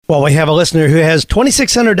Well, we have a listener who has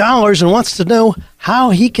 $2,600 and wants to know how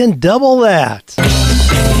he can double that.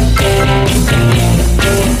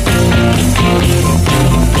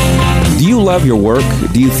 Do you love your work?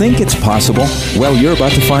 Do you think it's possible? Well, you're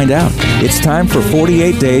about to find out. It's time for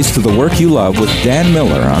 48 Days to the Work You Love with Dan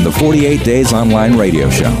Miller on the 48 Days Online Radio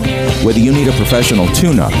Show. Whether you need a professional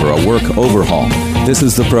tune-up or a work overhaul, this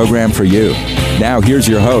is the program for you. Now, here's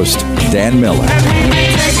your host, Dan Miller.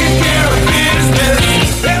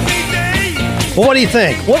 Well, what do you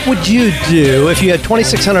think? What would you do if you had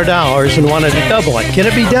 $2,600 and wanted to double it? Can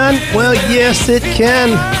it be done? Well, yes, it can.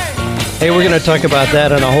 Hey, we're going to talk about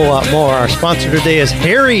that and a whole lot more. Our sponsor today is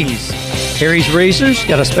Harry's. Harry's Razors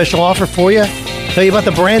got a special offer for you. Tell you about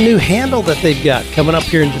the brand new handle that they've got coming up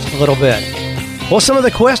here in just a little bit. Well, some of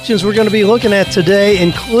the questions we're going to be looking at today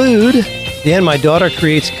include, Dan, my daughter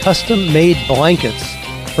creates custom-made blankets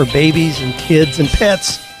for babies and kids and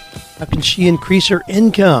pets. How can she increase her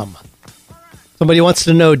income? Somebody wants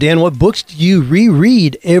to know, Dan, what books do you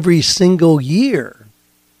reread every single year?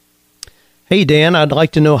 Hey, Dan, I'd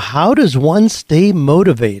like to know, how does one stay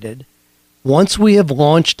motivated once we have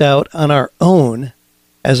launched out on our own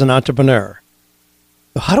as an entrepreneur?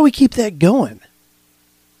 So how do we keep that going?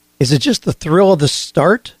 Is it just the thrill of the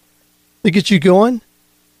start that gets you going?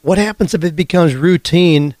 What happens if it becomes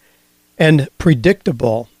routine and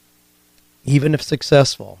predictable, even if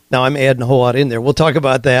successful? Now, I'm adding a whole lot in there. We'll talk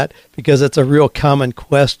about that because it's a real common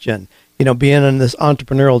question. You know, being on this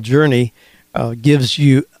entrepreneurial journey gives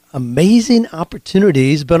you amazing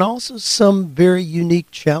opportunities, but also some very unique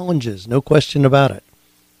challenges. No question about it.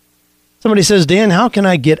 Somebody says, Dan, how can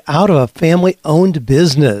I get out of a family-owned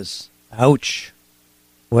business? Ouch.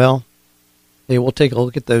 Well, hey, we'll take a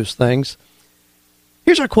look at those things.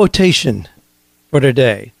 Here's our quotation for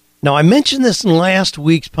today. Now, I mentioned this in last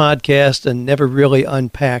week's podcast and never really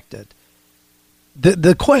unpacked it.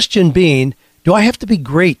 The question being, do I have to be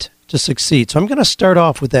great to succeed? So I'm going to start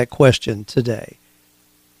off with that question today.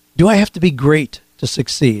 Do I have to be great to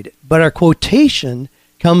succeed? But our quotation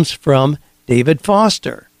comes from David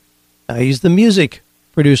Foster. Now, he's the music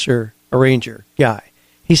producer, arranger guy.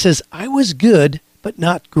 He says, I was good, but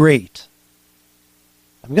not great.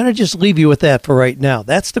 I'm going to just leave you with that for right now.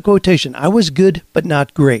 That's the quotation. I was good, but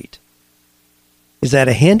not great. Is that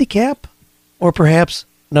a handicap or perhaps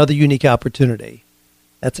another unique opportunity?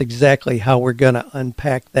 That's exactly how we're going to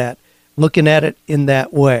unpack that, looking at it in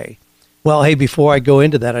that way. Well, hey, before I go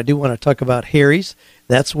into that, I do want to talk about Harry's.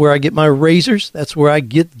 That's where I get my razors. That's where I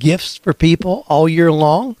get gifts for people all year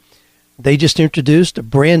long. They just introduced a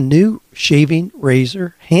brand new shaving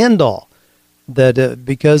razor handle that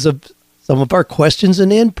because of some of our questions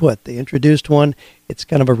and input, they introduced one. It's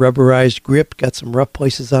kind of a rubberized grip, got some rough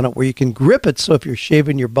places on it where you can grip it. So if you're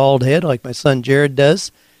shaving your bald head like my son Jared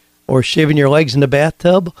does, or shaving your legs in the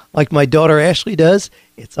bathtub like my daughter Ashley does,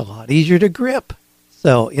 it's a lot easier to grip.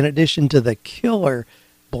 So in addition to the killer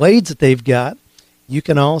blades that they've got, you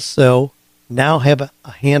can also now have a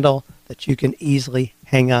handle that you can easily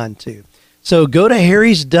hang on to. So go to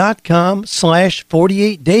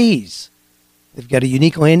harrys.com/48days. They've got a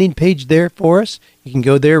unique landing page there for us. You can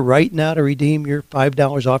go there right now to redeem your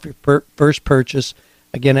 $5 off your first purchase.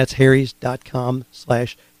 Again, that's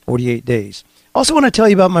harrys.com/48days. Also want to tell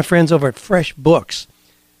you about my friends over at FreshBooks.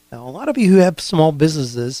 Now, a lot of you who have small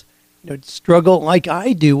businesses, struggle like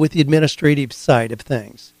I do with the administrative side of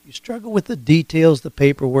things. You struggle with the details, the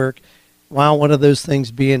paperwork. Wow, one of those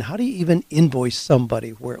things being, how do you even invoice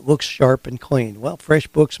somebody where it looks sharp and clean? Well,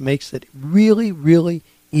 FreshBooks makes it really, really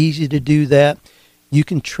easy to do that. You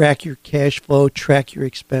can track your cash flow, track your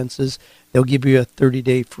expenses. They'll give you a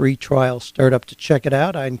 30-day free trial startup to check it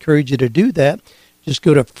out. I encourage you to do that. Just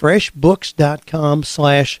go to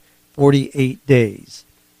freshbooks.com/48days.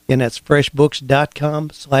 And that's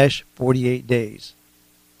freshbooks.com/48days.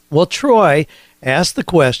 Well, Troy asked the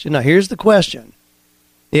question. Now, here's the question.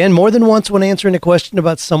 And more than once when answering a question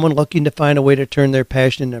about someone looking to find a way to turn their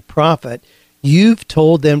passion into profit, you've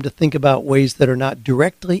told them to think about ways that are not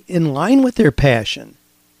directly in line with their passion,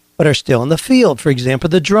 but are still in the field. For example,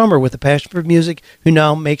 the drummer with a passion for music who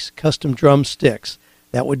now makes custom drumsticks.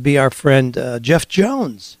 That would be our friend Jeff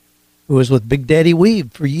Jones, who was with Big Daddy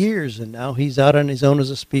Weave for years, and now he's out on his own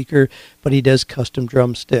as a speaker, but he does custom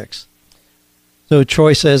drumsticks. So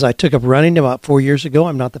Troy says, I took up running about 4 years ago.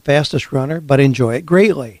 I'm not the fastest runner, but enjoy it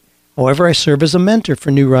greatly. However, I serve as a mentor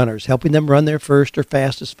for new runners, helping them run their first or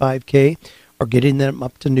fastest 5K or getting them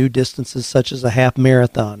up to new distances such as a half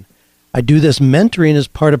marathon. I do this mentoring as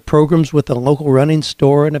part of programs with a local running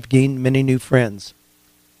store and have gained many new friends.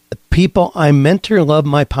 The people I mentor love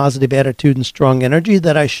my positive attitude and strong energy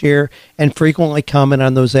that I share and frequently comment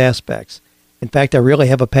on those aspects. In fact, I really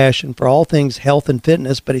have a passion for all things health and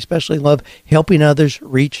fitness, but especially love helping others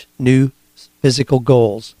reach new physical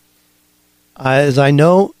goals. As you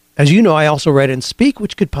know, I also write and speak,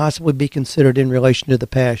 which could possibly be considered in relation to the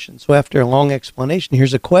passion. So after a long explanation,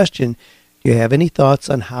 here's a question. Do you have any thoughts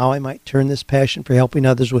on how I might turn this passion for helping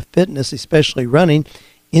others with fitness, especially running,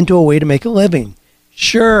 into a way to make a living?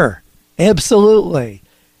 Sure, absolutely.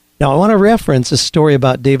 Now, I want to reference a story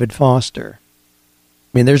about David Foster.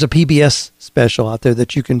 I mean, there's a PBS special out there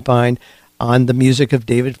that you can find on the music of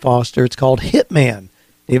David Foster. It's called Hitman,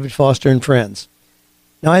 David Foster and Friends.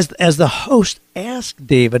 Now, as the host asked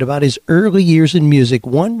David about his early years in music,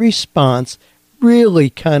 one response really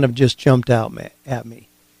kind of just jumped out at me.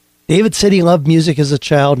 David said he loved music as a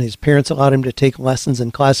child, and his parents allowed him to take lessons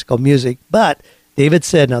in classical music. But David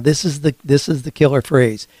said, now this is the killer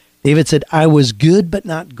phrase. David said, I was good but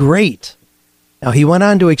not great. Now, he went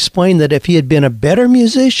on to explain that if he had been a better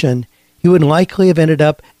musician, he would likely have ended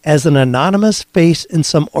up as an anonymous face in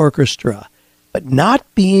some orchestra. But not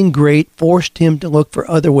being great forced him to look for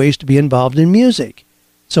other ways to be involved in music.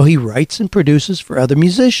 So he writes and produces for other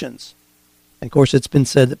musicians. And of course, it's been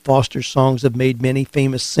said that Foster's songs have made many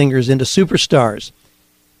famous singers into superstars.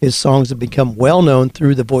 His songs have become well-known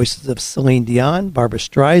through the voices of Celine Dion, Barbra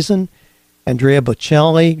Streisand, Andrea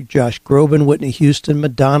Bocelli, Josh Groban, Whitney Houston,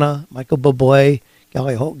 Madonna, Michael Bublé,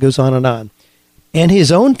 golly, it goes on and on. And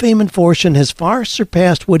his own fame and fortune has far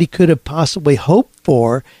surpassed what he could have possibly hoped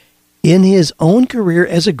for in his own career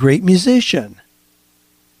as a great musician.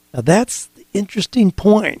 Now, that's the interesting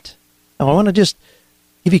point. Now, I want to just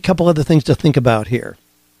give you a couple other things to think about here.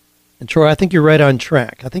 And Troy, I think you're right on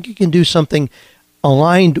track. I think you can do something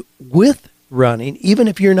aligned with running, even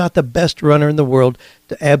if you're not the best runner in the world,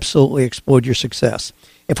 to absolutely explode your success.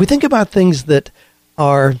 If we think about things that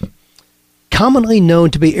are commonly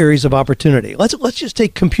known to be areas of opportunity, let's just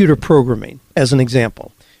take computer programming as an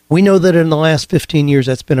example. We know that in the last 15 years,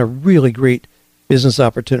 that's been a really great business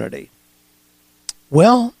opportunity.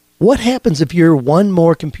 Well, what happens if you're one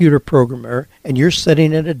more computer programmer and you're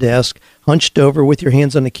sitting at a desk, hunched over with your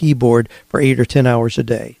hands on a keyboard for 8 or 10 hours a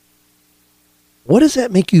day? What does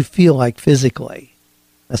that make you feel like physically?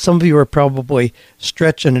 Now, some of you are probably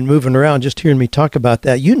stretching and moving around just hearing me talk about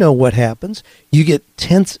that. You know what happens. You get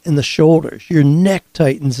tense in the shoulders. Your neck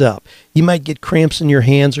tightens up. You might get cramps in your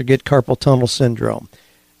hands or get carpal tunnel syndrome.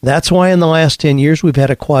 That's why in the last 10 years, we've had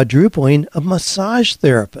a quadrupling of massage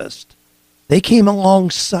therapists. They came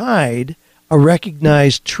alongside a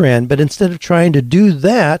recognized trend, but instead of trying to do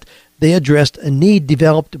that, they addressed a need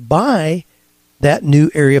developed by that new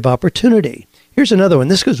area of opportunity. Here's another one.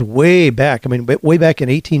 This goes way back. Way back in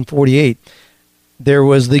 1848, there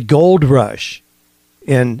was the gold rush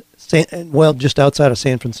in just outside of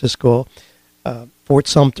San Francisco, Fort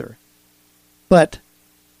Sumter. But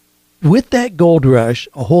with that gold rush,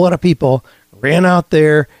 a whole lot of people ran out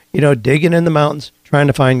there, digging in the mountains, trying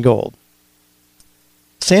to find gold.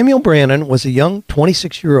 Samuel Brannan was a young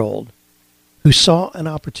 26-year-old who saw an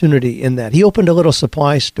opportunity in that. He opened a little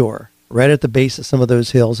supply store right at the base of some of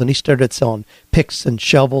those hills, and he started selling picks and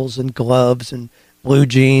shovels and gloves and blue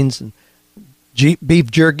jeans and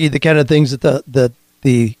beef jerky, the kind of things that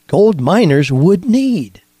the gold miners would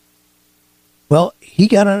need. Well, he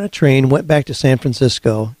got on a train, went back to San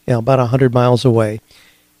Francisco, about 100 miles away,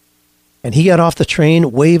 and he got off the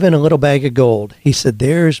train waving a little bag of gold. He said,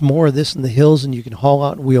 there's more of this in the hills than you can haul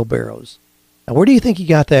out in wheelbarrows. Now, where do you think he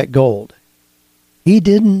got that gold? He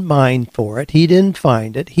didn't mine for it. He didn't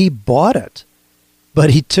find it. He bought it.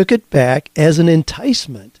 But he took it back as an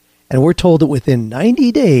enticement. And we're told that within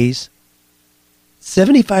 90 days,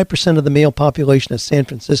 75% of the male population of San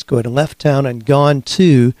Francisco had left town and gone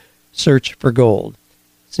to search for gold.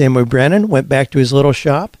 Samuel Brannan went back to his little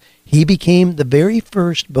shop. He became the very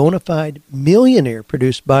first bona fide millionaire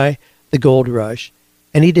produced by the gold rush,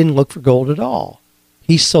 and he didn't look for gold at all.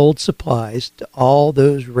 He sold supplies to all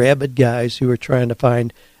those rabid guys who were trying to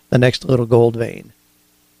find the next little gold vein.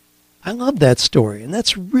 I love that story, and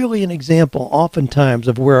that's really an example oftentimes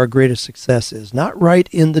of where our greatest success is. Not right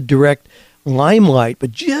in the direct limelight,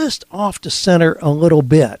 but just off to center a little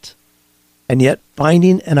bit, and yet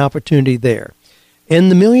finding an opportunity there. In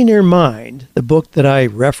The Millionaire Mind, the book that I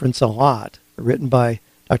reference a lot, written by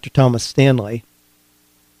Dr. Thomas Stanley,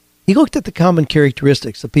 he looked at the common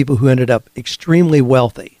characteristics of people who ended up extremely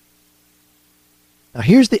wealthy. Now,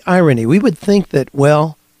 here's the irony. We would think that,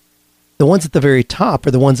 the ones at the very top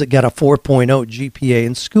are the ones that got a 4.0 GPA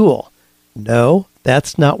in school. No,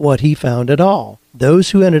 that's not what he found at all.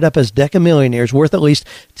 Those who ended up as decamillionaires worth at least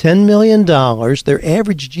 $10 million, their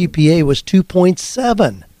average GPA was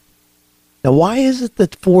 2.7. Now, why is it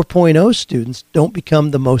that 4.0 students don't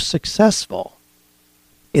become the most successful?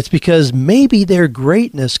 It's because maybe their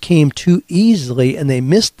greatness came too easily and they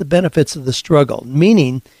missed the benefits of the struggle.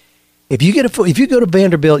 Meaning, if you go to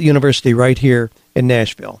Vanderbilt University right here in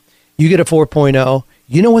Nashville, you get a 4.0,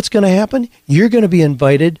 you know what's going to happen? You're going to be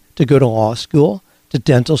invited to go to law school, to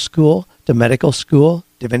dental school, to medical school,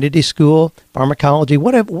 divinity school, pharmacology,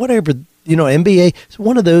 whatever, MBA. It's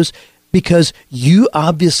one of those, because you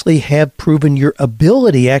obviously have proven your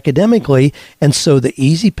ability academically, and so the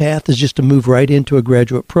easy path is just to move right into a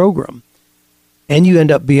graduate program. And you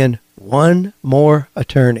end up being one more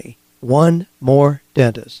attorney, one more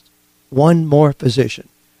dentist, one more physician.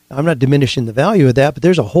 Now, I'm not diminishing the value of that, but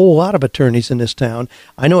there's a whole lot of attorneys in this town.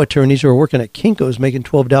 I know attorneys who are working at Kinko's making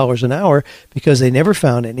 $12 an hour because they never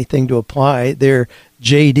found anything to apply their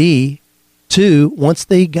JD to once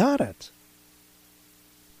they got it.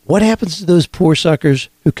 What happens to those poor suckers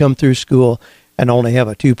who come through school and only have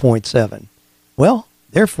a 2.7? Well,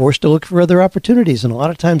 they're forced to look for other opportunities, and a lot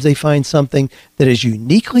of times they find something that is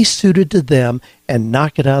uniquely suited to them and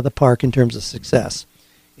knock it out of the park in terms of success.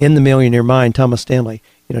 In The Millionaire Mind, Thomas Stanley,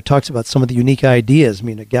 talks about some of the unique ideas.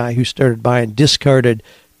 A guy who started buying discarded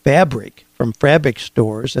fabric from fabric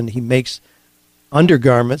stores, and he makes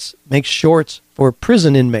undergarments, makes shorts for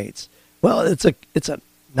prison inmates. Well, it's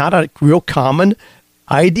not a real common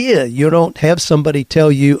idea. You don't have somebody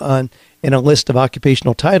tell you in a list of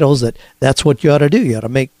occupational titles that's what you ought to do. You ought to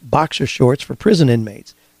make boxer shorts for prison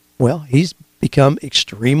inmates. Well, he's become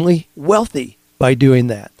extremely wealthy by doing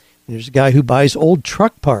that. And there's a guy who buys old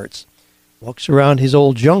truck parts, walks around his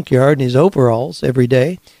old junkyard in his overalls every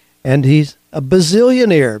day, and he's a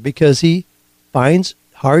bazillionaire because he finds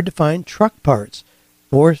hard to find truck parts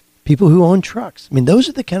for people who own trucks. Those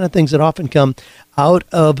are the kind of things that often come out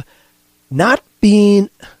of not being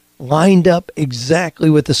lined up exactly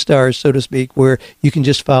with the stars, so to speak, where you can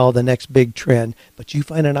just follow the next big trend, but you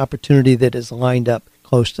find an opportunity that is lined up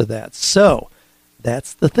close to that. So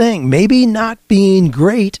that's the thing. Maybe not being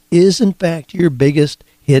great is, in fact, your biggest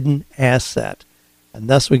hidden asset. And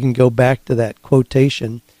thus we can go back to that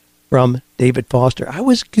quotation from David Foster. I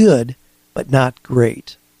was good, but not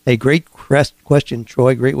great. A great question,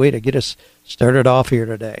 Troy. Great way to get us started off here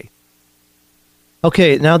today.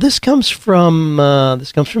 Okay, now this comes from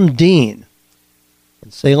Dean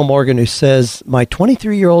in Salem, Oregon, who says, my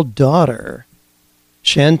 23-year-old daughter,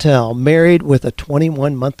 Chantel, married with a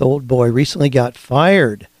 21-month-old boy, recently got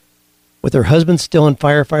fired. With her husband still in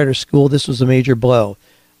firefighter school, this was a major blow.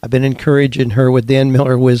 I've been encouraging her with Dan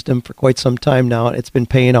Miller wisdom for quite some time now, and it's been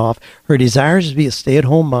paying off. Her desire is to be a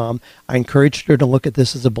stay-at-home mom. I encouraged her to look at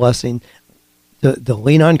this as a blessing, to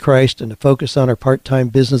lean on Christ and to focus on her part-time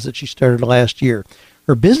business that she started last year.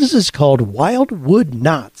 Her business is called Wildwood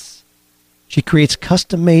Knots. She creates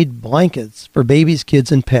custom-made blankets for babies,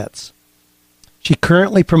 kids, and pets. She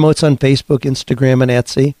currently promotes on Facebook, Instagram, and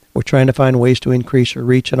Etsy. We're trying to find ways to increase her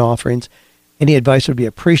reach and offerings. Any advice would be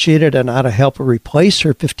appreciated on how to help her replace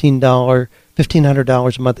her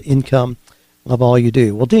 $1,500 a month income. Love all you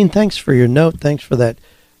do. Well, Dean, thanks for your note. Thanks for that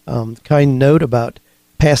kind note about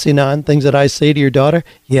passing on things that I say to your daughter.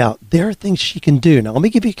 Yeah, there are things she can do. Now, let me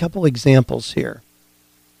give you a couple examples here.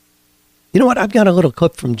 You know what? I've got a little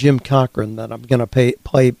clip from Jim Cochran that I'm going to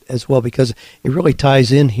play as well because it really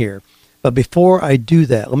ties in here. But before I do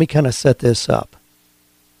that, let me kind of set this up.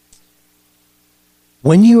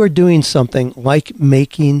 When you are doing something like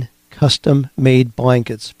making custom-made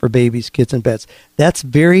blankets for babies, kids, and pets, that's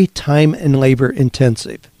very time and labor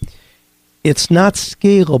intensive. It's not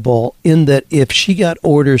scalable in that if she got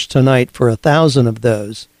orders tonight for 1,000 of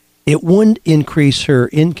those, it wouldn't increase her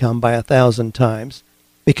income by 1,000 times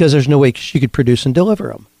because there's no way she could produce and deliver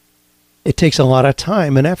them. It takes a lot of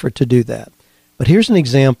time and effort to do that. But here's an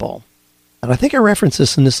example. And I think I referenced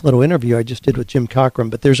this in this little interview I just did with Jim Cochran,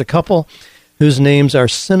 but there's a couple whose names are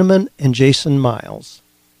Cinnamon and Jason Miles,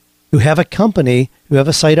 who have a company, who have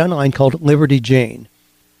a site online called Liberty Jane.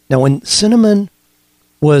 Now, when Cinnamon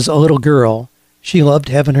was a little girl, she loved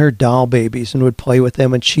having her doll babies and would play with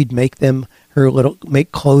them, and she'd make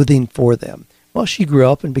clothing for them. Well, she grew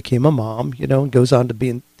up and became a mom, and goes on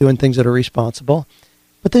to doing things that are responsible.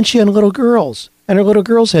 But then she had little girls, and her little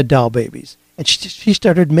girls had doll babies. And she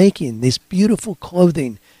started making this beautiful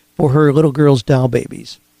clothing for her little girls' doll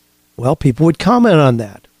babies. Well, people would comment on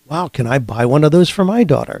that. Wow, can I buy one of those for my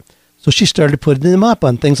daughter? So she started putting them up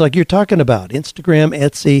on things like you're talking about, Instagram,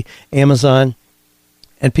 Etsy, Amazon.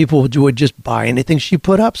 And people would just buy anything she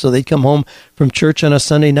put up. So they'd come home from church on a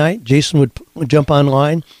Sunday night. Jason would jump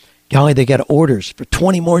online. Golly, they got orders for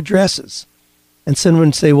 20 more dresses. And someone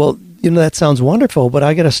would say, well, that sounds wonderful, but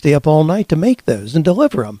I got to stay up all night to make those and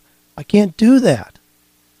deliver them. I can't do that.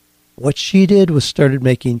 What she did was started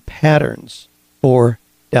making patterns for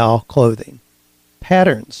doll clothing.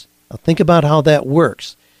 Patterns. Now think about how that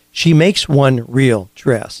works. She makes one real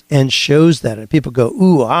dress and shows that, and people go,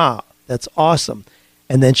 ooh, ah, that's awesome.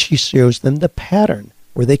 And then she shows them the pattern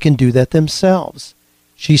where they can do that themselves.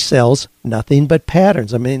 She sells nothing but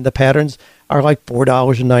patterns. I mean, the patterns are like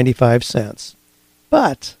 $4.95.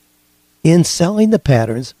 But in selling the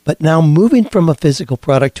patterns, but now moving from a physical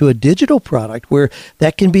product to a digital product where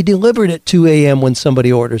that can be delivered at 2 a.m. when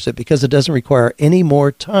somebody orders it because it doesn't require any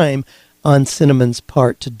more time on Cinnamon's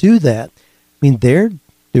part to do that. I mean, they're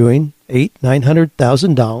doing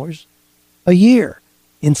 $800,000-$900,000 a year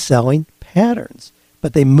in selling patterns.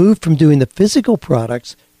 But they moved from doing the physical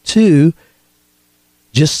products to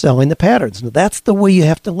just selling the patterns. Now, that's the way you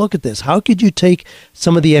have to look at this. How could you take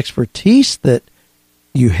some of the expertise that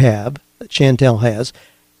you have, that Chantel has,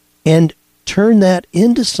 and turn that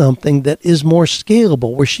into something that is more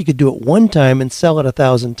scalable, where she could do it one time and sell it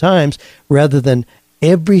 1,000 times, rather than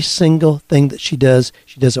every single thing that she does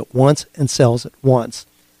it once and sells it once.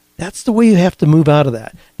 That's the way you have to move out of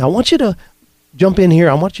that. Now, I want you to jump in here.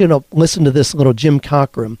 I want you to listen to this little Jim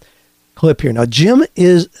Cockrum clip here. Now, Jim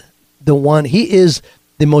is the one, he is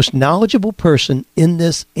the most knowledgeable person in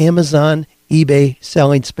this Amazon, eBay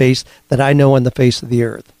selling space that I know on the face of the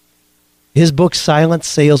earth. His book, Silent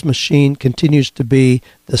Sales Machine, continues to be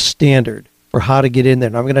the standard for how to get in there.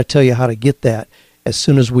 And I'm going to tell you how to get that as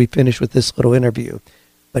soon as we finish with this little interview.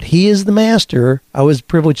 But he is the master. I was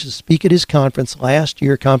privileged to speak at his conference last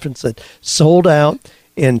year, conference that sold out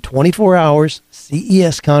in 24 hours,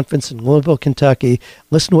 CES conference in Louisville, Kentucky.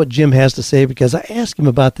 Listen to what Jim has to say, because I asked him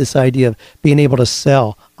about this idea of being able to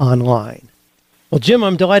sell online. Well, Jim,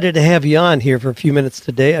 I'm delighted to have you on here for a few minutes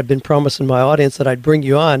today. I've been promising my audience that I'd bring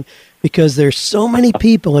you on because there's so many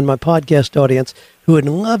people in my podcast audience who would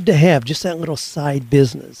love to have just that little side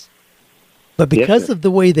business. But because of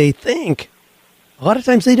the way they think, a lot of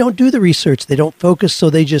times they don't do the research. They don't focus, so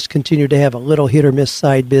they just continue to have a little hit or miss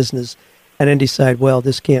side business and then decide, well,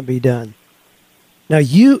 this can't be done. Now,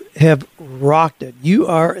 you have rocked it. You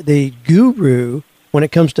are the guru when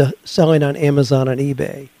it comes to selling on Amazon and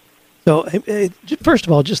eBay. So, first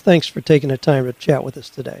of all, just thanks for taking the time to chat with us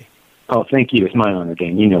today. Oh, thank you. It's my honor,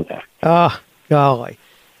 Dan. You know that. Ah, golly.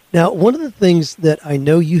 Now, one of the things that I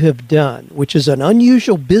know you have done, which is an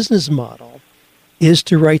unusual business model, is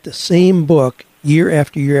to write the same book year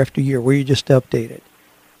after year after year, where you just update it.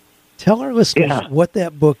 Tell our listeners what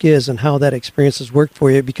that book is and how that experience has worked for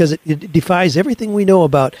you, because it defies everything we know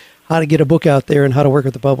about how to get a book out there and how to work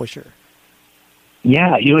with the publisher.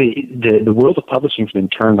 Yeah, you know, the world of publishing has been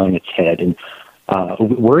turned on its head, and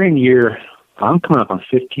we're in I'm coming up on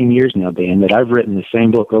 15 years now, Dan, that I've written the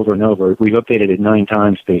same book over and over. We've updated it 9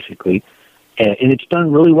 times, basically, and it's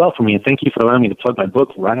done really well for me, and thank you for allowing me to plug my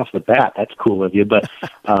book right off the bat. That's cool of you, but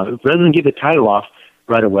rather than give the title off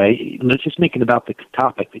right away, let's just make it about the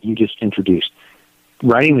topic that you just introduced.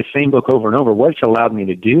 Writing the same book over and over, what it's allowed me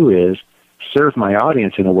to do is serve my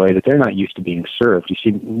audience in a way that they're not used to being served. You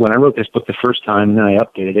see, when I wrote this book the first time and then I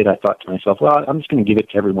updated it, I thought to myself, well, I'm just going to give it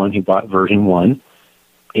to everyone who bought version 1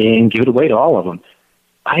 and give it away to all of them.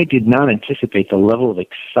 I did not anticipate the level of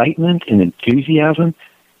excitement and enthusiasm.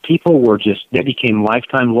 People they became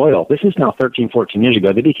lifetime loyal. This is now 13, 14 years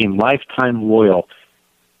ago. They became lifetime loyal.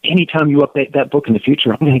 Anytime you update that book in the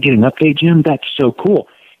future, I'm going to get an update, Jim. That's so cool.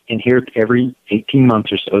 And here, every 18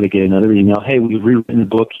 months or so, they get another email. Hey, we've rewritten the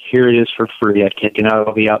book. Here it is for free. I've taken out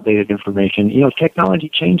all the outdated information. You know, technology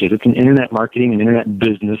changes. It's an internet marketing and internet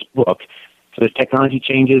business book. So as technology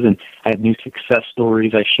changes, and I have new success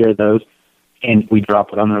stories, I share those, and we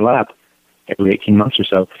drop it on their lap every 18 months or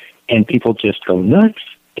so. And people just go nuts.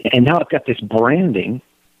 And now I've got this branding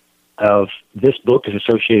of this book is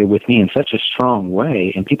associated with me in such a strong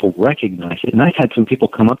way, and people recognize it. And I've had some people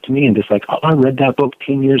come up to me and just like, oh, I read that book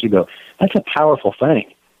 10 years ago. That's a powerful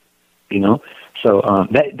thing, you know? So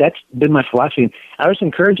that's been my philosophy. And I just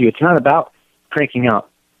encourage you, it's not about cranking out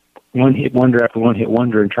one-hit wonder after one-hit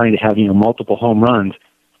wonder and trying to have, you know, multiple home runs.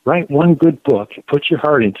 Write one good book, put your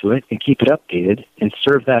heart into it, and keep it updated, and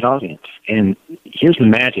serve that audience. And here's the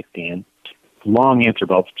magic, Dan. Long answer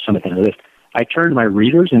about some of this. I turned my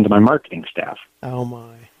readers into my marketing staff. Oh,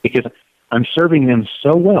 my. Because I'm serving them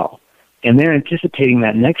so well, and they're anticipating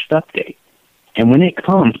that next update. And when it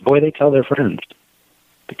comes, boy, they tell their friends.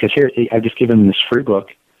 Because here, I've just given them this free book,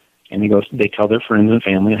 and they tell their friends and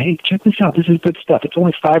family, hey, check this out. This is good stuff. It's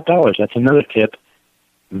only $5. That's another tip.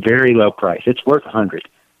 Very low price. It's worth $100.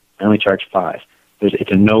 I only charge $5.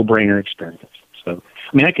 It's a no-brainer experience. So,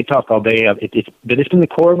 I mean, I could talk all day, but it's been the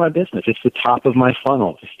core of my business. It's the top of my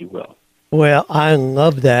funnel, if you will. Well, I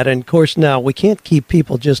love that. And of course, now we can't keep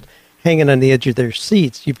people just hanging on the edge of their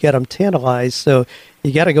seats. You've got them tantalized, so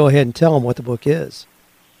you got to go ahead and tell them what the book is.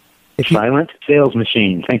 Silent Sales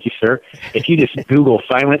Machine. Thank you, sir. If you just Google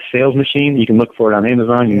Silent Sales Machine, you can look for it on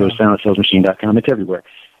Amazon. You can go to silentsalesmachine.com. It's everywhere.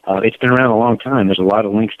 It's been around a long time. There's a lot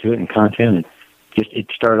of links to it and content. And it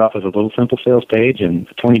started off as a little simple sales page and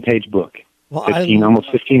a 20-page book. Well, almost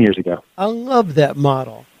 15 years ago. I love that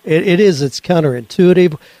model. It's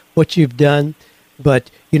counterintuitive what you've done, but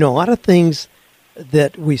a lot of things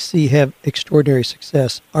that we see have extraordinary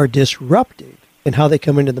success are disruptive in how they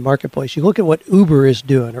come into the marketplace. You look at what Uber is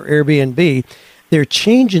doing or Airbnb, they're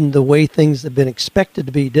changing the way things have been expected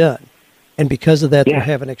to be done. And because of that, they're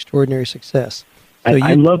having extraordinary success. So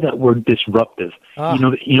I love that word disruptive.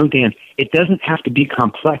 Dan, it doesn't have to be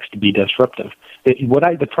complex to be disruptive.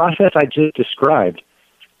 The process I just described,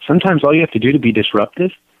 sometimes all you have to do to be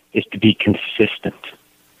disruptive is to be consistent.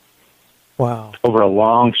 Wow. Over a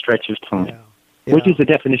long stretch of time, which is the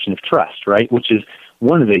definition of trust, right? Which is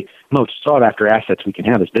one of the most sought-after assets we can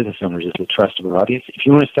have as business owners is the trust of our audience. If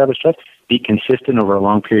you want to establish trust, be consistent over a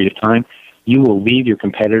long period of time. You will leave your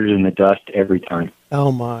competitors in the dust every time.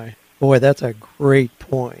 Oh, my. Boy, that's a great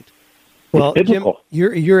point. Well, Jim,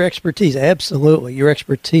 your expertise, absolutely, your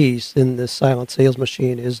expertise in the Silent Sales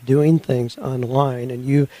Machine is doing things online, and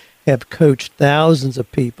you have coached thousands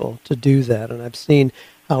of people to do that. And I've seen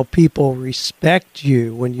how people respect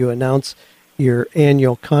you when you announce your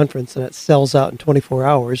annual conference and it sells out in 24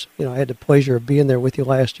 hours. I had the pleasure of being there with you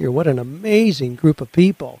last year. What an amazing group of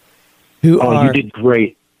people who are... You did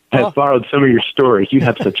great. I've borrowed some of your stories. You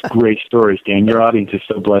have such great stories, Dan. Your audience is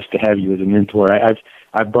so blessed to have you as a mentor.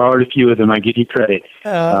 I've borrowed a few of them. I give you credit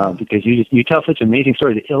because you tell such amazing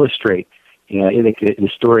stories that illustrate the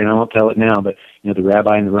story, and I won't tell it now, but the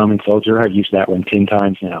rabbi and the Roman soldier, I've used that one 10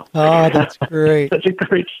 times now. Oh, that's great. Such a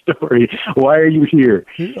great story. Why are you here?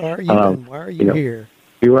 Who are you and why are you here?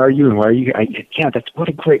 Who are you and why are you here? That's what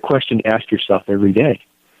a great question to ask yourself every day.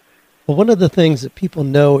 Well, one of the things that people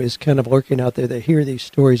know is kind of lurking out there. They hear these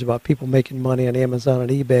stories about people making money on Amazon and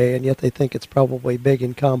eBay, and yet they think it's probably big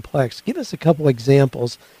and complex. Give us a couple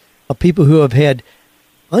examples of people who have had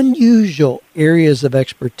unusual areas of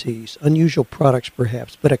expertise, unusual products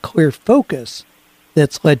perhaps, but a clear focus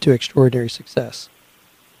that's led to extraordinary success.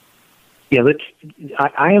 Yeah,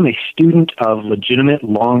 I am a student of legitimate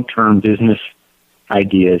long-term business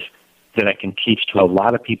ideas that I can teach to a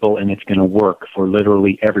lot of people, and it's going to work for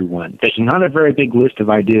literally everyone. There's not a very big list of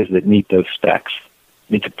ideas that meet those specs.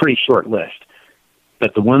 It's a pretty short list.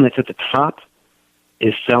 But the one that's at the top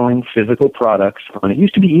is selling physical products on, it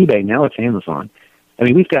used to be eBay, now it's Amazon. I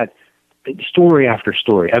mean, we've got story after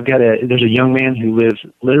story. There's a young man who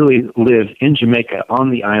literally lives in Jamaica on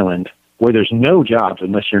the island where there's no jobs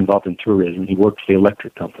unless you're involved in tourism. He works for the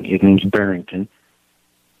electric company. His name's Barrington.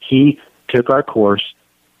 He took our course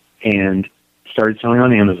and started selling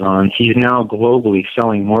on Amazon. He's now globally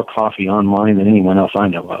selling more coffee online than anyone else I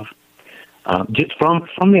know of. Just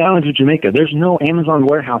from the islands of Jamaica. There's no Amazon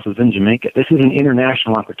warehouses in Jamaica. This is an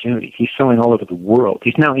international opportunity. He's selling all over the world.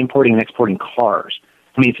 He's now importing and exporting cars.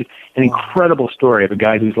 I mean, it's an incredible story of a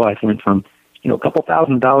guy whose life went from, a couple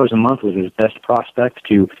 $1,000s a month was his best prospect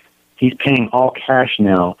to he's paying all cash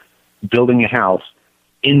now, building a house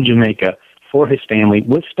in Jamaica for his family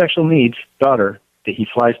with special needs daughter that he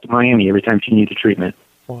flies to Miami every time she needs a treatment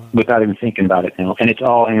without even thinking about it now. And it's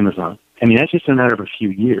all Amazon. I mean, that's just a matter of a few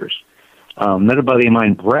years. Another buddy of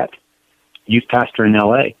mine, Brett, youth pastor in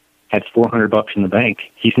L.A., had $400 in the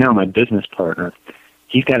bank. He's now my business partner.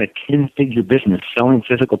 He's got a 10-figure business selling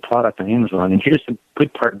physical product on Amazon. And here's the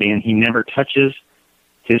good part, Dan. He never touches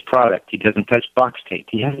his product. He doesn't touch box tape.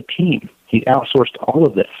 He has a team. He's outsourced all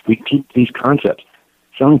of this. We teach these concepts.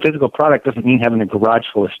 Selling physical product doesn't mean having a garage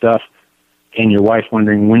full of stuff and your wife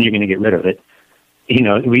wondering when you're going to get rid of it.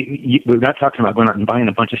 We're not talking about going out and buying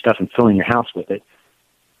a bunch of stuff and filling your house with it.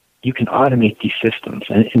 You can automate these systems,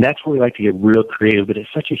 and that's where we like to get real creative, but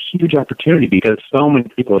it's such a huge opportunity because so many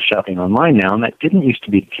people are shopping online now, and that didn't used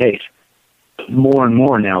to be the case. But more and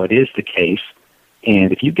more now it is the case,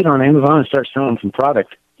 and if you get on Amazon and start selling some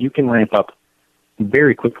product, you can ramp up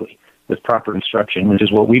very quickly with proper instruction, which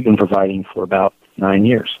is what we've been providing for about 9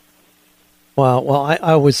 years. Wow. Well,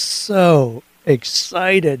 I was so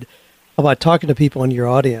excited about talking to people in your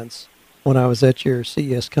audience when I was at your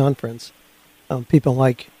CES conference. People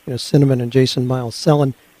like Cinnamon and Jason Miles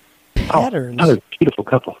selling patterns. Oh, a beautiful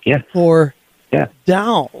couple. Yeah. For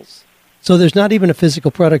dolls. So there's not even a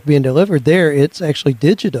physical product being delivered there. It's actually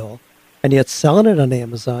digital, and yet selling it on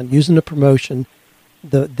Amazon, using the promotion,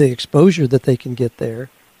 the exposure that they can get there,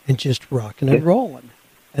 and just rocking and rolling.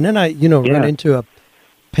 And then I run into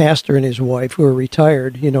pastor and his wife who are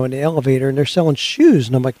retired, in the elevator, and they're selling shoes.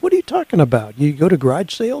 And I'm like, what are you talking about? You go to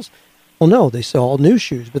garage sales? Well, no, they sell all new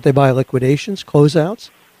shoes, but they buy liquidations, closeouts,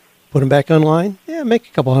 put them back online. Yeah, make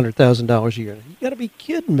a couple $100,000 a year. You got to be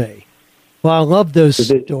kidding me. Well, I love those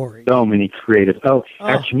stories. So many creative.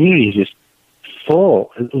 Our community is just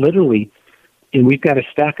full, literally. And we've got a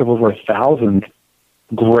stack of over 1,000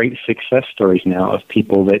 great success stories now of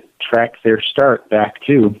people that track their start back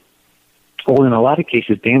to, well, in a lot of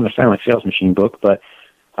cases, Dan, the Silent Sales Machine book, but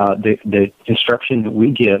the instruction that we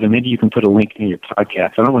give, and maybe you can put a link in your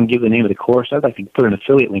podcast. I don't want to give the name of the course. I'd like to put an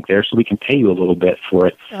affiliate link there so we can pay you a little bit for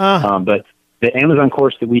it. But the Amazon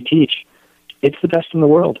course that we teach, it's the best in the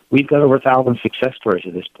world. We've got over 1,000 success stories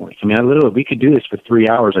at this point. I mean, we could do this for 3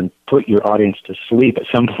 hours and put your audience to sleep at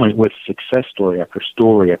some point with success story after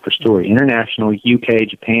story after story. International, UK,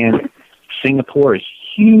 Japan, Singapore is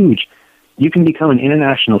huge. You can become an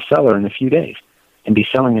international seller in a few days and be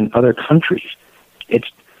selling in other countries.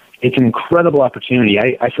 It's an incredible opportunity.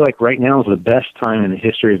 I feel like right now is the best time in the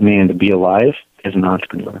history of man to be alive as an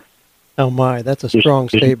entrepreneur. Oh my, that's a strong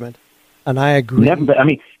statement, and I agree.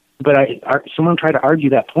 Someone tried to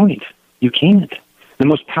argue that point. You can't. The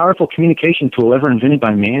most powerful communication tool ever invented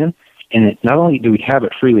by man, and not only do we have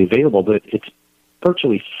it freely available, but it's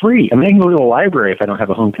virtually free. I mean, I can go to a library if I don't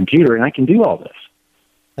have a home computer, and I can do all this.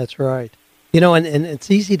 That's right. And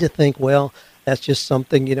it's easy to think, well, that's just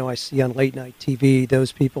something, I see on late night TV.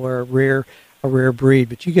 Those people are a rare breed.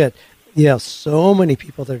 But you get, so many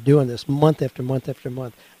people that are doing this month after month after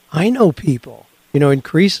month. I know people,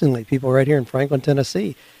 increasingly people right here in Franklin,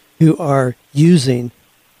 Tennessee, who are using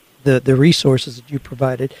the resources that you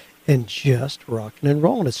provided and just rocking and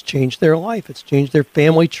rolling. It's changed their life. It's changed their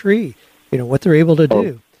family tree, what they're able to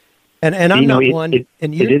do. And I'm not one. It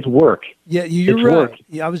is work. Yeah, you're right. Work.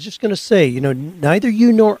 Yeah, I was just going to say, neither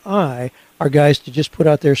you nor I are guys to just put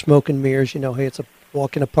out there smoke and mirrors. Hey, it's a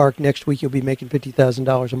walk in a park. Next week you'll be making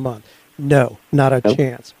 $50,000 a month. No, not a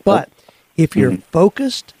chance. But if you're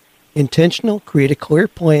focused, intentional, create a clear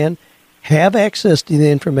plan, have access to the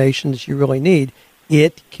information that you really need,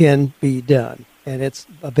 it can be done, and it's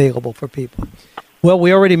available for people. Well,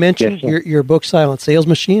 we already mentioned your book, Silent Sales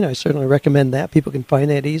Machine. I certainly recommend that. People can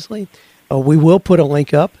find that easily. We will put a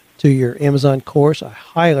link up to your Amazon course. I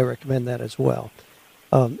highly recommend that as well.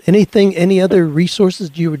 Any other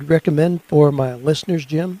resources you would recommend for my listeners,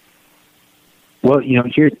 Jim? Well,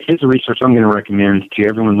 here's a resource I'm going to recommend to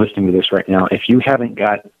everyone listening to this right now. If you haven't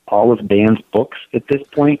got all of Dan's books at this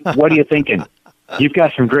point, what are you thinking? You've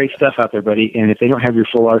got some great stuff out there, buddy, and if they don't have your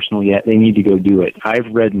full arsenal yet, they need to go do it. I've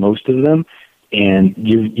read most of them, and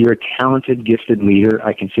you're a talented, gifted leader.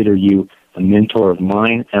 I consider you a mentor of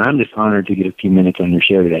mine, and I'm just honored to get a few minutes on your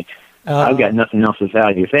show today. I've got nothing else of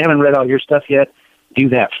value. If they haven't read all your stuff yet, do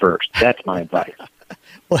that first. That's my advice.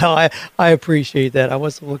 Well, I appreciate that. I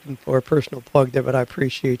wasn't looking for a personal plug there, but I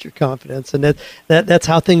appreciate your confidence. And that's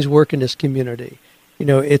how things work in this community.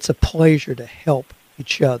 It's a pleasure to help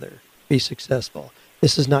each other be successful.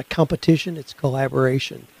 This is not competition, it's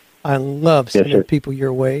collaboration. I love sending people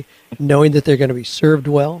your way, knowing that they're going to be served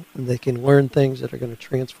well and they can learn things that are going to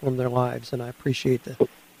transform their lives. And I appreciate the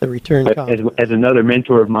return compliment. As another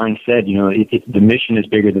mentor of mine said, the mission is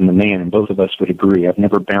bigger than the man, and both of us would agree. I've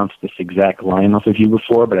never bounced this exact line off of you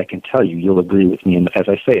before, but I can tell you'll agree with me. And as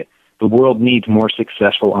I say it, the world needs more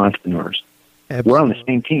successful entrepreneurs. Absolutely. We're on the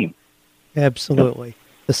same team. Absolutely.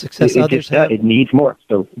 The success others have. It needs more.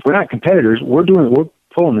 So we're not competitors. We're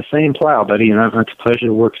pulling the same plow, buddy, and it's a pleasure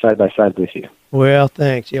to work side by side with you. Well,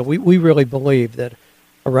 thanks. Yeah, we really believe that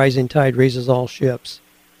a rising tide raises all ships.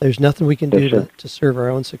 There's nothing we can do to serve our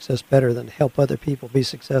own success better than help other people be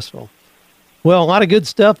successful. Well, a lot of good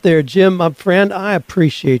stuff there, Jim, my friend. I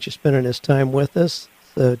appreciate you spending this time with us.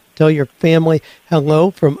 So tell your family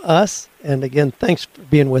hello from us. And again, thanks for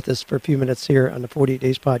being with us for a few minutes here on the 48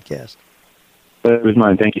 Days Podcast. It was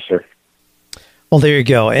mine. Thank you, sir. Well, there you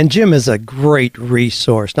go. And Jim is a great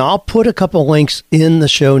resource. Now, I'll put a couple links in the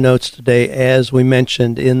show notes today, as we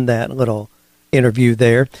mentioned in that little interview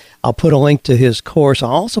there. I'll put a link to his course. I'll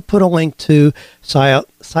also put a link to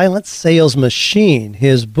Silent Sales Machine,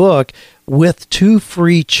 his book, with 2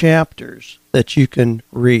 free chapters that you can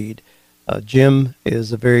read. Jim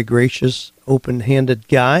is a very gracious, open-handed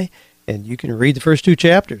guy, and you can read the first 2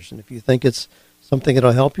 chapters. And if you think it's something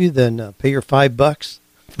that'll help you, then pay your $5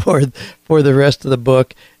 for the rest of the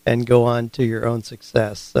book and go on to your own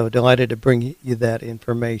success. So delighted to bring you that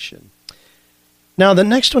information. Now, the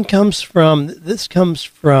next one comes from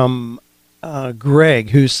Greg,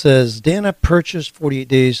 who says, Dan, I purchased 48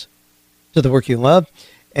 Days to the Work You Love,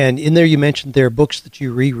 and in there you mentioned there are books that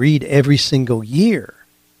you reread every single year.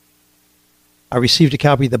 I received a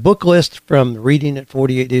copy of the book list from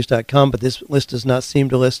reading@48days.com, but this list does not seem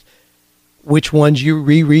to list which ones you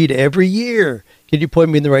reread every year. Can you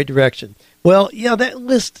point me in the right direction? Well, yeah, that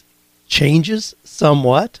list changes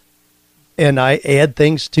somewhat, and I add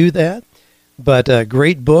things to that. But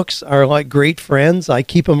great books are like great friends. I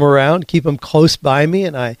keep them around, keep them close by me,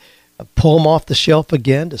 and I pull them off the shelf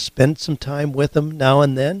again to spend some time with them now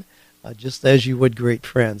and then, just as you would great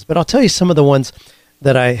friends. But I'll tell you some of the ones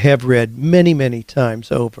that I have read many, many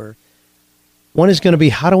times over. One is going to be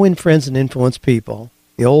How to Win Friends and Influence People,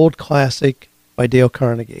 the old classic by Dale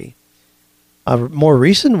Carnegie. A more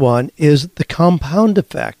recent one is The Compound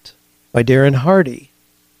Effect by Darren Hardy.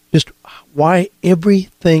 Just why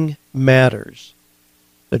everything matters.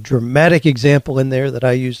 A dramatic example in there that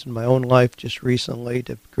I used in my own life just recently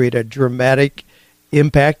to create a dramatic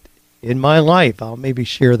impact in my life. I'll maybe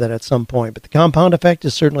share that at some point. But The Compound Effect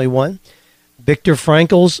is certainly one. Viktor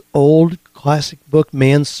Frankl's old classic book,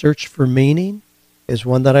 Man's Search for Meaning, is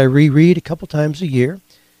one that I reread a couple times a year.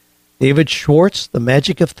 David Schwartz, The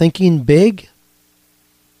Magic of Thinking Big.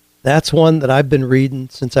 That's one that I've been reading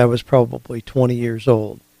since I was probably 20 years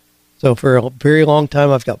old. So for a very long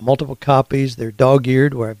time, I've got multiple copies. They're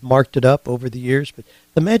dog-eared where I've marked it up over the years. But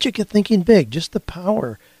The Magic of Thinking Big, just the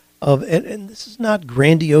power of, and this is not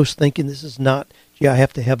grandiose thinking. This is not, gee, I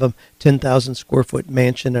have to have a 10,000 square foot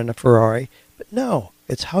mansion and a Ferrari. But no,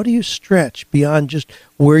 it's how do you stretch beyond just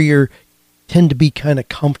where you tend to be kind of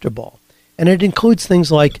comfortable. And it includes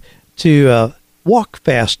things like to walk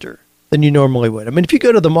faster than you normally would. I mean, if you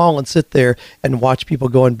go to the mall and sit there and watch people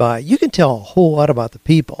going by, you can tell a whole lot about the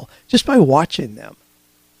people just by watching them.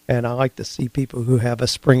 And I like to see people who have a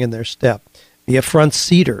spring in their step. Be a front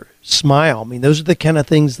seater, smile. I mean, those are the kind of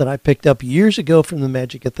things that I picked up years ago from The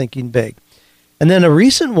Magic of Thinking Big. And then a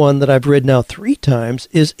recent one that I've read now 3 times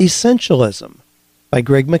is Essentialism by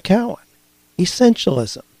Greg McKeown.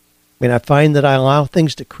 Essentialism. I mean, I find that I allow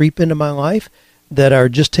things to creep into my life that are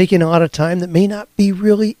just taking a lot of time that may not be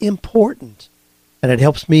really important. And it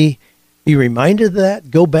helps me be reminded of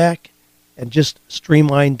that, go back, and just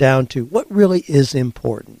streamline down to what really is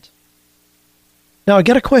important. Now, I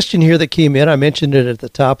got a question here that came in. I mentioned it at the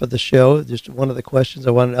top of the show. Just one of the questions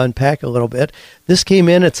I wanted to unpack a little bit. This came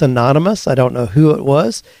in. It's anonymous. I don't know who it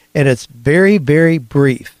was. And it's very, very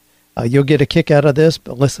brief. You'll get a kick out of this,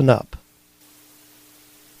 but listen up.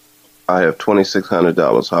 I have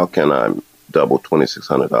 $2,600. How can I double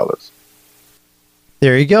 $2,600?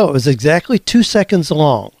 There you go. It was exactly 2 seconds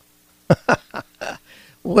long.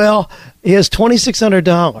 Well, he has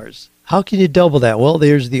 $2,600. How can you double that? Well,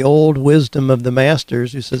 there's the old wisdom of the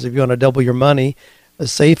masters who says if you want to double your money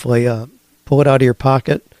safely, pull it out of your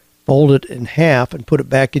pocket, fold it in half, and put it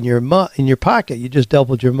back in your pocket. You just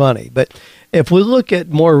doubled your money. But if we look at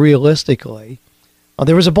more realistically,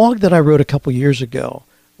 there was a blog that I wrote a couple years ago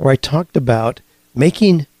where I talked about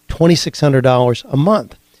making $2,600 a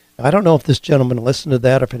month. Now, I don't know if this gentleman listened to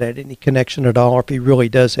that, or if it had any connection at all, or if he really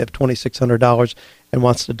does have $2,600 and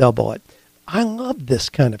wants to double it. I love this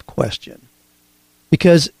kind of question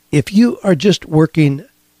because if you are just working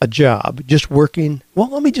a job, well,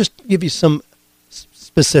 let me just give you some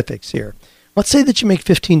specifics here. Let's say that you make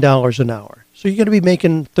 $15 an hour. So you're going to be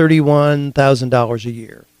making $31,000 a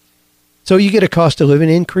year. So you get a cost of living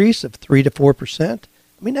increase of 3 to 4%.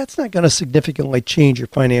 I mean, that's not going to significantly change your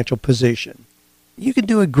financial position. You can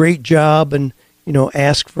do a great job and,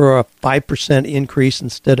 ask for a 5% increase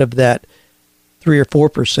instead of that 3 or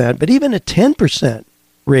 4%. But even a 10%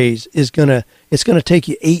 raise it's going to take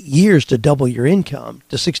you 8 years to double your income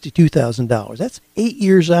to $62,000. That's 8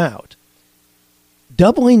 years out.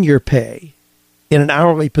 Doubling your pay in an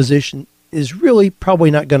hourly position is really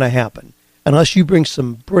probably not going to happen unless you bring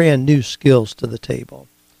some brand new skills to the table.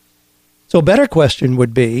 So a better question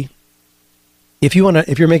would be, if you're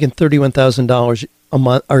making $31,000 a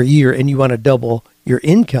month or a year and you want to double your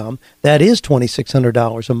income, that is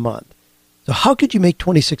 $2,600 a month. So how could you make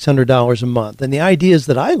 $2,600 a month? And the ideas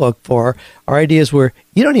that I look for are ideas where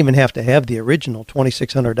you don't even have to have the original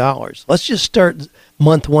 $2,600. Let's just start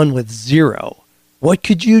month 1 with 0. What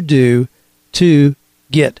could you do to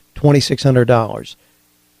get $2,600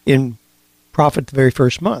 in profit the very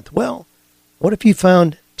first month? Well, what if you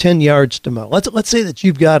found 10 yards to mow? Let's say that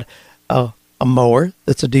you've got a mower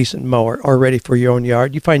that's a decent mower already for your own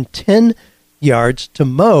yard. You find 10 yards to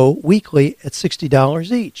mow weekly at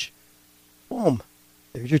 $60 each. Boom.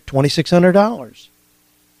 There's your $2,600.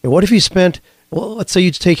 And what if you spent, let's say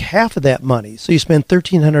you take half of that money. So you spend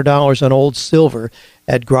 $1,300 on old silver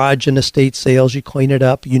at garage and estate sales. You clean it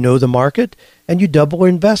up, you know the market, and you double your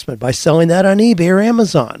investment by selling that on eBay or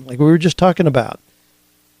Amazon, like we were just talking about.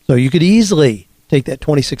 So you could easily take that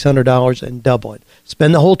 $2,600 and double it.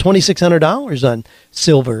 Spend the whole $2,600 on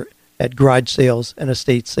silver at garage sales and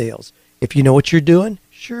estate sales. If you know what you're doing,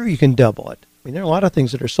 sure, you can double it. I mean, there are a lot of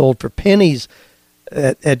things that are sold for pennies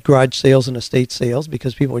at garage sales and estate sales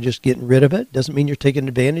because people are just getting rid of it. Doesn't mean you're taking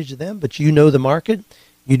advantage of them, but you know the market,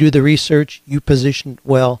 you do the research, you position it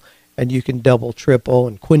well, and you can double, triple,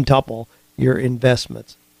 and quintuple your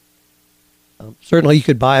investments. Certainly, you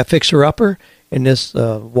could buy a fixer-upper in this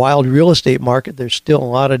wild real estate market. There's still a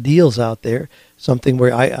lot of deals out there. Something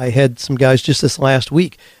where I had some guys just this last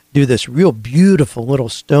week do this real beautiful little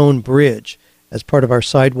stone bridge as part of our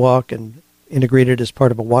sidewalk and integrated as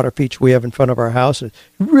part of a water feature we have in front of our house. It's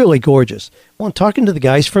really gorgeous. Well, I'm talking to the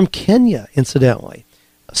guys from Kenya, incidentally.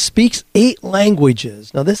 Speaks 8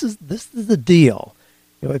 languages. Now, this is the deal.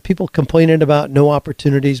 You know, people complaining about no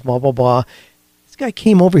opportunities, blah, blah, blah. This guy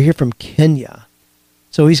came over here from Kenya.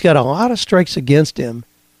 So he's got a lot of strikes against him,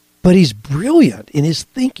 but he's brilliant in his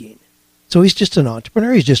thinking. So he's just an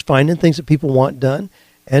entrepreneur. He's just finding things that people want done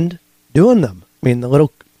and doing them. I mean, the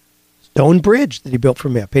little stone bridge that he built for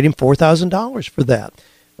me, I paid him $4,000 for that.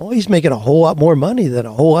 Well, he's making a whole lot more money than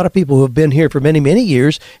a whole lot of people who have been here for many, many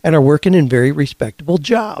years and are working in very respectable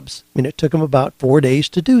jobs. I mean, it took him about 4 days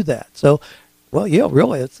to do that. So, well, yeah,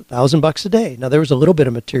 really, it's $1,000 a day. Now, there was a little bit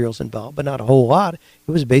of materials involved, but not a whole lot.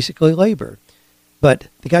 It was basically labor. But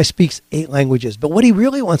the guy speaks 8 languages. But what he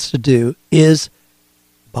really wants to do is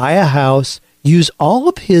buy a house, use all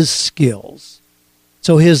of his skills.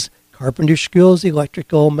 So his carpenter skills,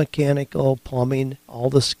 electrical, mechanical, plumbing, all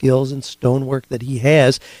the skills and stonework that he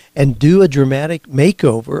has, and do a dramatic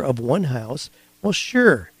makeover of one house. Well,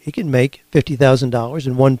 sure, he can make $50,000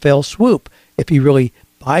 in one fell swoop if he really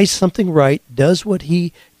buys something right, does what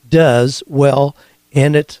he does well,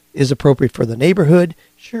 and it is appropriate for the neighborhood.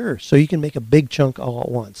 Sure, so you can make a big chunk all at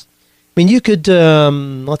once. I mean, you could,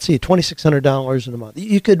 let's see, $2,600 in a month.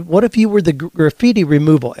 You could, what if you were the graffiti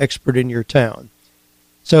removal expert in your town?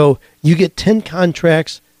 So you get 10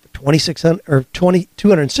 contracts for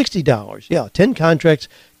 $260. Yeah, 10 contracts,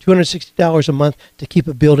 $260 a month to keep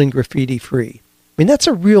a building graffiti free. I mean, that's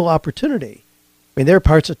a real opportunity. I mean, there are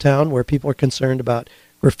parts of town where people are concerned about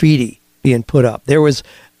graffiti being put up. There was,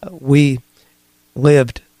 we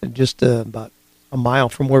lived just about a mile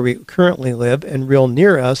from where we currently live, and real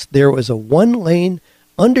near us, there was a 1-lane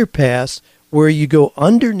underpass where you go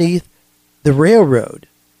underneath the railroad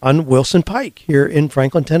on Wilson Pike here in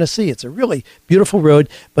Franklin, Tennessee. It's a really beautiful road,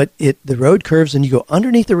 but the road curves and you go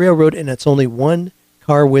underneath the railroad and it's only 1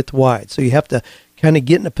 car width wide. So you have to kind of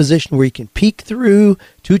get in a position where you can peek through,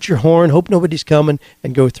 toot your horn, hope nobody's coming,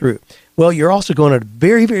 and go through. Well, you're also going at a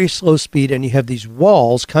very, very slow speed and you have these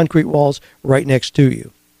walls, concrete walls, right next to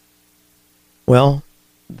you. Well,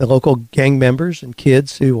 the local gang members and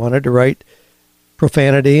kids who wanted to write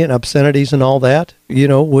profanity and obscenities and all that,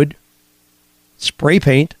 would spray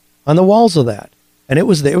paint on the walls of that. And it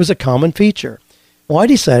was a common feature. Well, I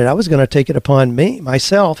decided I was going to take it upon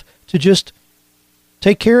myself to just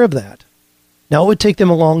take care of that. Now, it would take them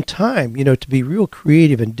a long time, to be real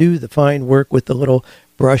creative and do the fine work with the little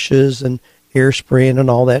brushes and airspraying and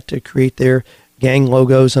all that to create their gang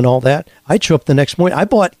logos and all that. I'd show up the next morning. I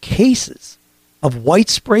bought cases of white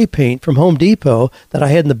spray paint from Home Depot that I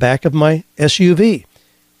had in the back of my SUV.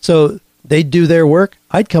 So they'd do their work.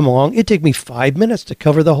 I'd come along. It'd take me 5 minutes to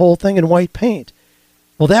cover the whole thing in white paint.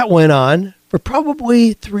 Well, that went on for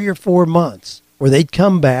probably 3 or 4 months where they'd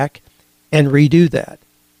come back and redo that.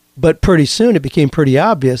 But pretty soon it became pretty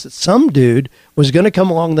obvious that some dude was going to come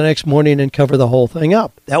along the next morning and cover the whole thing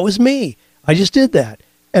up. That was me. I just did that.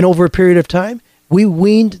 And over a period of time, we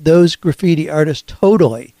weaned those graffiti artists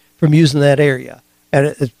totally from using that area.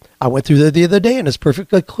 And I went through there the other day and it's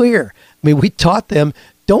perfectly clear. I mean, we taught them,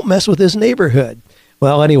 don't mess with this neighborhood.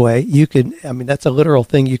 Well, anyway, that's a literal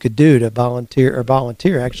thing you could do to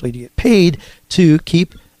volunteer actually to get paid to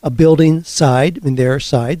keep a building side. I mean, there are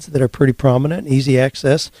sides that are pretty prominent, easy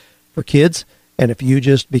access for kids. And if you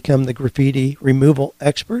just become the graffiti removal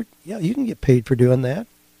expert, yeah, you can get paid for doing that.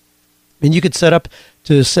 I mean, you could set up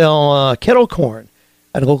to sell kettle corn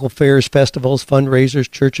at local fairs, festivals, fundraisers,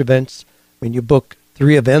 church events. I mean, you book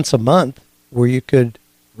 3 events a month where you could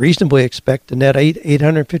reasonably expect to net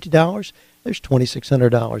 $850. There's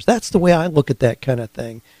 $2,600. That's the way I look at that kind of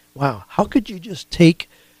thing. Wow, how could you just take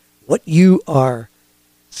what you are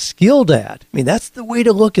skilled at? I mean, that's the way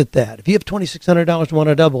to look at that. If you have $2,600 and want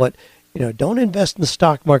to double it, don't invest in the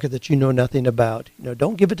stock market that you know nothing about.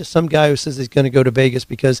 Don't give it to some guy who says he's going to go to Vegas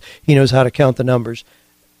because he knows how to count the numbers.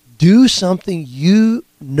 Do something you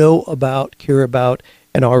know about, care about,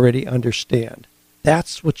 and already understand.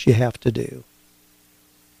 That's what you have to do.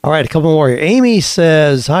 All right, a couple more here. Amy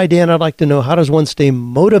says, hi, Dan, I'd like to know, how does one stay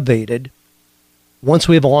motivated once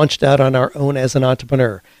we have launched out on our own as an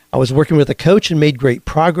entrepreneur? I was working with a coach and made great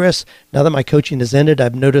progress. Now that my coaching has ended,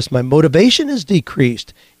 I've noticed my motivation has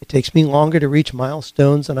decreased. It takes me longer to reach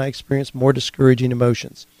milestones, and I experience more discouraging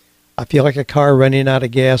emotions. I feel like a car running out of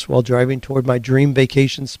gas while driving toward my dream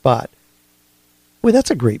vacation spot. Boy,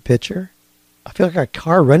 that's a great picture. I feel like a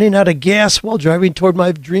car running out of gas while driving toward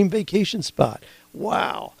my dream vacation spot.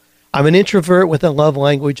 Wow. I'm an introvert with a love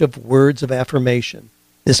language of words of affirmation.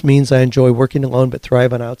 This means I enjoy working alone but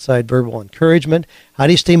thrive on outside verbal encouragement. How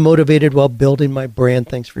do you stay motivated while building my brand?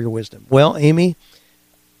 Thanks for your wisdom. Well, Amy,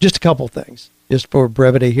 just a couple things, just for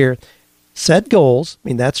brevity here. Set goals. I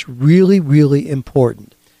mean, that's really, really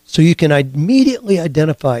important. So you can immediately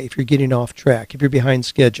identify if you're getting off track, if you're behind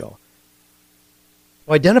schedule.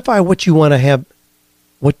 So identify what you want to have,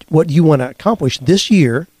 what you want to accomplish this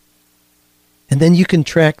year, and then you can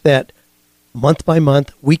track that month by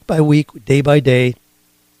month, week by week, day by day,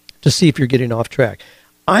 to see if you're getting off track.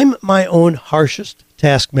 I'm my own harshest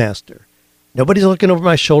taskmaster. Nobody's looking over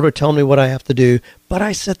my shoulder telling me what I have to do, but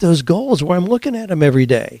I set those goals where I'm looking at them every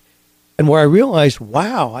day. And where I realized,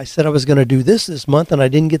 wow, I said I was going to do this month and I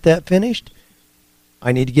didn't get that finished.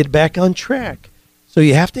 I need to get back on track. So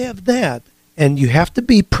you have to have that, and you have to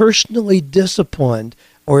be personally disciplined,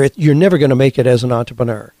 or you're never going to make it as an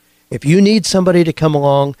entrepreneur. If you need somebody to come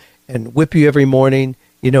along and whip you every morning,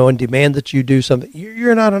 and demand that you do something,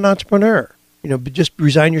 you're not an entrepreneur. But just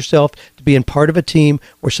resign yourself to being part of a team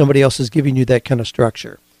where somebody else is giving you that kind of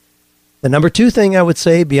structure. The number 2 thing I would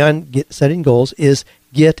say beyond setting goals is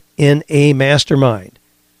get in a mastermind.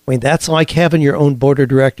 I mean, that's like having your own board of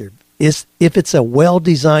directors. If it's a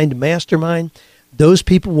well-designed mastermind, those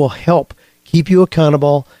people will help keep you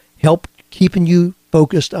accountable, help keeping you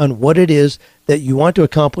focused on what it is that you want to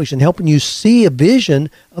accomplish, and helping you see a vision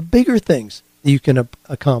of bigger things that you can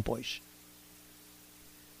accomplish.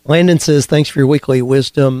 Landon says, thanks for your weekly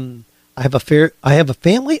wisdom. I have a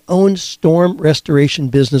family-owned storm restoration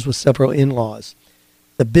business with several in-laws.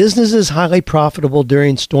 The business is highly profitable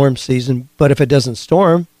during storm season, but if it doesn't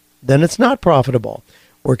storm, then it's not profitable.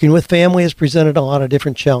 Working with family has presented a lot of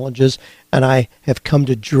different challenges, and I have come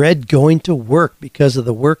to dread going to work because of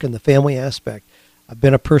the work and the family aspect. I've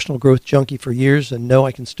been a personal growth junkie for years and know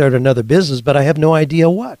I can start another business, but I have no idea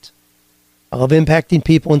what. I love impacting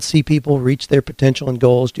people and see people reach their potential and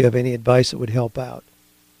goals. Do you have any advice that would help out?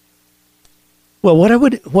 Well, what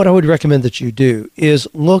I would recommend that you do is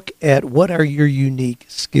look at what are your unique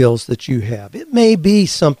skills that you have. It may be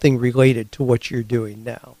something related to what you're doing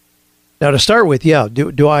now. Now, to start with,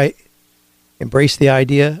 do I embrace the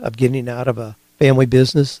idea of getting out of a family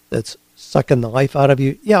business that's sucking the life out of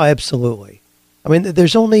you? Yeah, absolutely. I mean,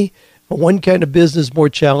 there's only one kind of business more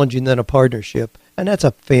challenging than a partnership, and that's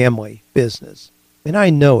a family business. And I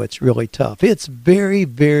know it's really tough. It's very,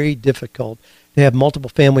 very difficult to have multiple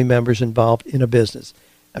family members involved in a business.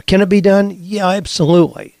 Now, can it be done? Yeah,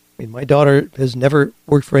 absolutely. I mean, my daughter has never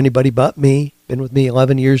worked for anybody but me, been with me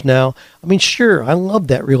 11 years now. I mean, sure, I love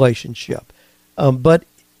that relationship, but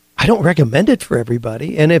I don't recommend it for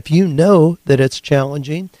everybody. And if you know that it's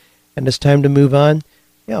challenging and it's time to move on,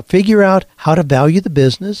 figure out how to value the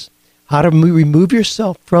business, how to remove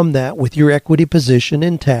yourself from that with your equity position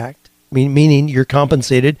intact, meaning you're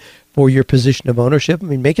compensated for your position of ownership. I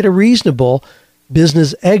mean, make it a reasonable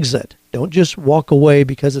business exit. Don't just walk away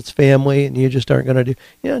because it's family and you just aren't going to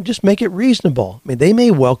do, just make it reasonable. I mean, they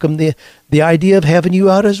may welcome the idea of having you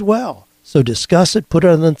out as well. So discuss it, put it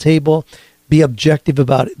on the table, be objective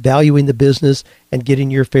about valuing the business and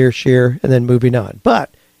getting your fair share and then moving on.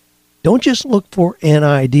 But don't just look for an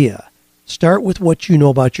idea. Start with what you know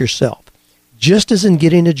about yourself. Just as in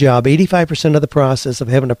getting a job, 85% of the process of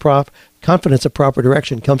having confidence of proper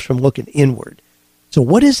direction comes from looking inward. So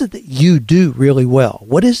what is it that you do really well?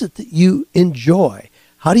 What is it that you enjoy?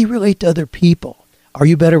 How do you relate to other people? Are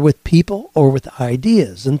you better with people or with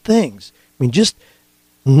ideas and things? I mean, just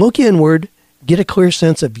look inward, get a clear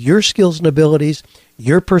sense of your skills and abilities,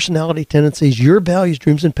 your personality tendencies, your values,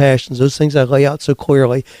 dreams, and passions, those things I lay out so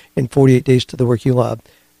clearly in 48 Days to the Work You Love.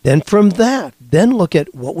 Then from that, look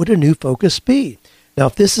at what would a new focus be. Now,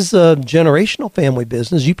 if this is a generational family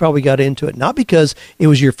business, you probably got into it not because it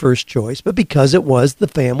was your first choice, but because it was the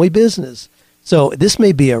family business. So this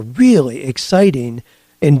may be a really exciting,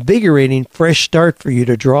 invigorating, fresh start for you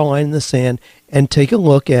to draw a line in the sand and take a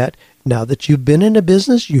look at, now that you've been in a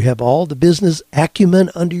business, you have all the business acumen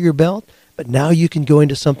under your belt, but now you can go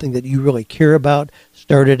into something that you really care about,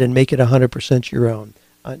 start it, and make it 100% your own.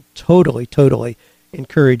 I totally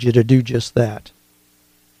encourage you to do just that.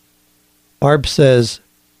 Barb says,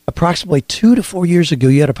 approximately 2 to 4 years ago,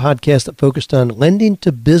 you had a podcast that focused on lending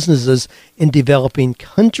to businesses in developing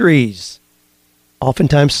countries.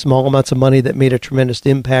 Oftentimes small amounts of money that made a tremendous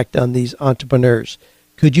impact on these entrepreneurs.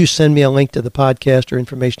 Could you send me a link to the podcast or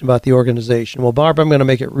information about the organization? Well, Barb, I'm going to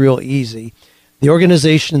make it real easy. The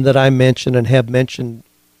organization that I mentioned and have mentioned,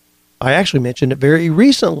 I actually mentioned it very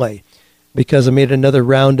recently because I made another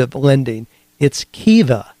round of lending. It's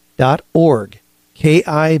Kiva.org,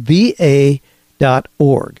 Kiva.org.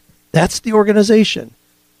 That's the organization.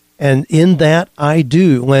 And in that, I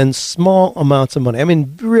do lend small amounts of money. I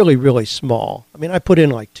mean, really, really small. I mean, I put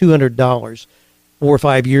in like $200 4 or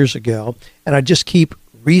 5 years ago, and I just keep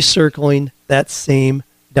recircling that same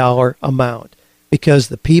dollar amount because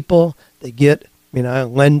the people, they get, I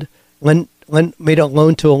made a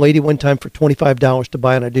loan to a lady one time for $25 to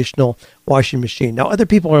buy an additional washing machine. Now, other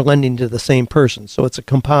people are lending to the same person, so it's a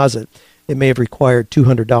composite. It may have required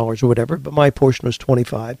 $200 or whatever, but my portion was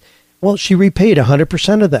 $25. Well, she repaid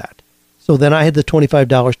 100% of that. So then I had the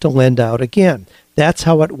 $25 to lend out again. That's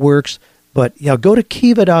how it works. But yeah, go to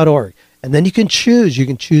Kiva.org, and then you can choose. You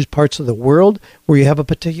can choose parts of the world where you have a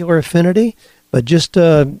particular affinity, but just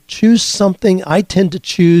choose something. I tend to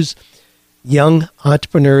choose young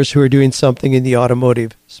entrepreneurs who are doing something in the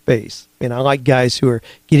automotive space. And I like guys who are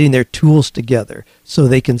getting their tools together so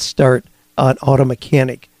they can start an auto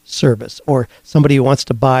mechanic service, or somebody who wants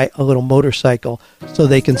to buy a little motorcycle so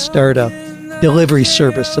they can start a delivery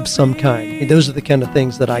service of some kind. I mean, those are the kind of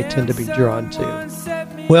things that I tend to be drawn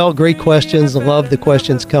to. Well, great questions. Love the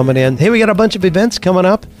questions coming in. Hey, we got a bunch of events coming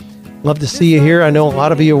up. Love to see you here. I know a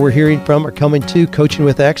lot of you we're hearing from are coming to Coaching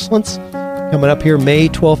with Excellence, coming up here May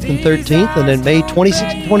 12th and 13th, and then May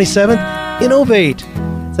 26th and 27th, Innovate.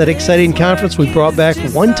 It's that exciting conference we brought back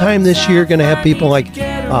one time this year. Going to have people like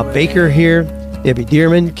Baker here, Debbie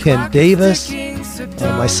Dearman, Ken Davis,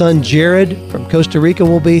 my son Jared from Costa Rica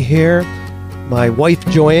will be here. My wife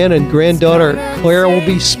Joanne and granddaughter Clara will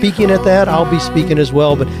be speaking at that. I'll be speaking as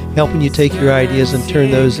well, but helping you take your ideas and turn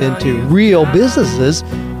those into real businesses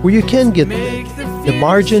where you can get the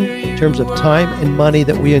margin in terms of time and money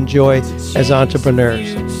that we enjoy as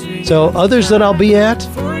entrepreneurs. So others that I'll be at,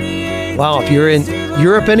 wow, if you're in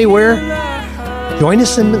Europe anywhere, join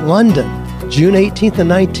us in London, June 18th and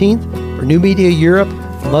 19th. For New Media Europe.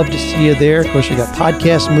 Love to see you there. Of course, we got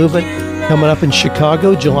Podcast Movement coming up in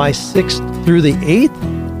Chicago, July 6th through the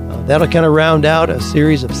 8th. That'll kind of round out a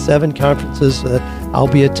series of 7 conferences that I'll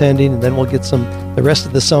be attending, and then we'll get the rest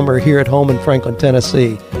of the summer here at home in Franklin,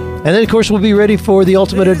 Tennessee. And then, of course, we'll be ready for the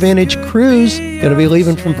Ultimate Advantage Cruise. Going to be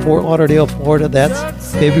leaving from Fort Lauderdale, Florida.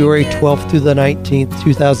 That's February 12th through the 19th,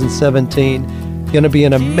 2017. Going to be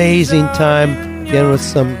an amazing time. Again, with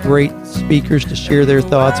some great speakers to share their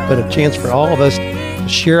thoughts, but a chance for all of us to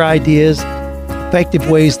share ideas, effective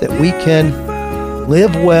ways that we can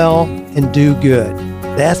live well and do good.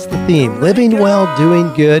 That's the theme. Living well,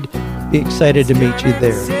 doing good. Be excited to meet you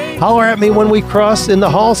there. Holler at me when we cross in the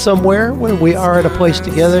hall somewhere, when we are at a place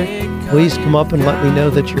together. Please come up and let me know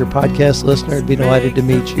that you're a podcast listener. I'd be delighted to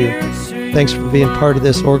meet you. Thanks for being part of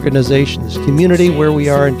this organization, this community where we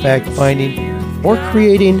are, in fact, finding or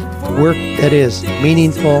creating work that is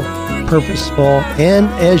meaningful, purposeful, and,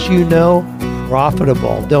 as you know,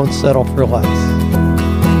 profitable. Don't settle for less.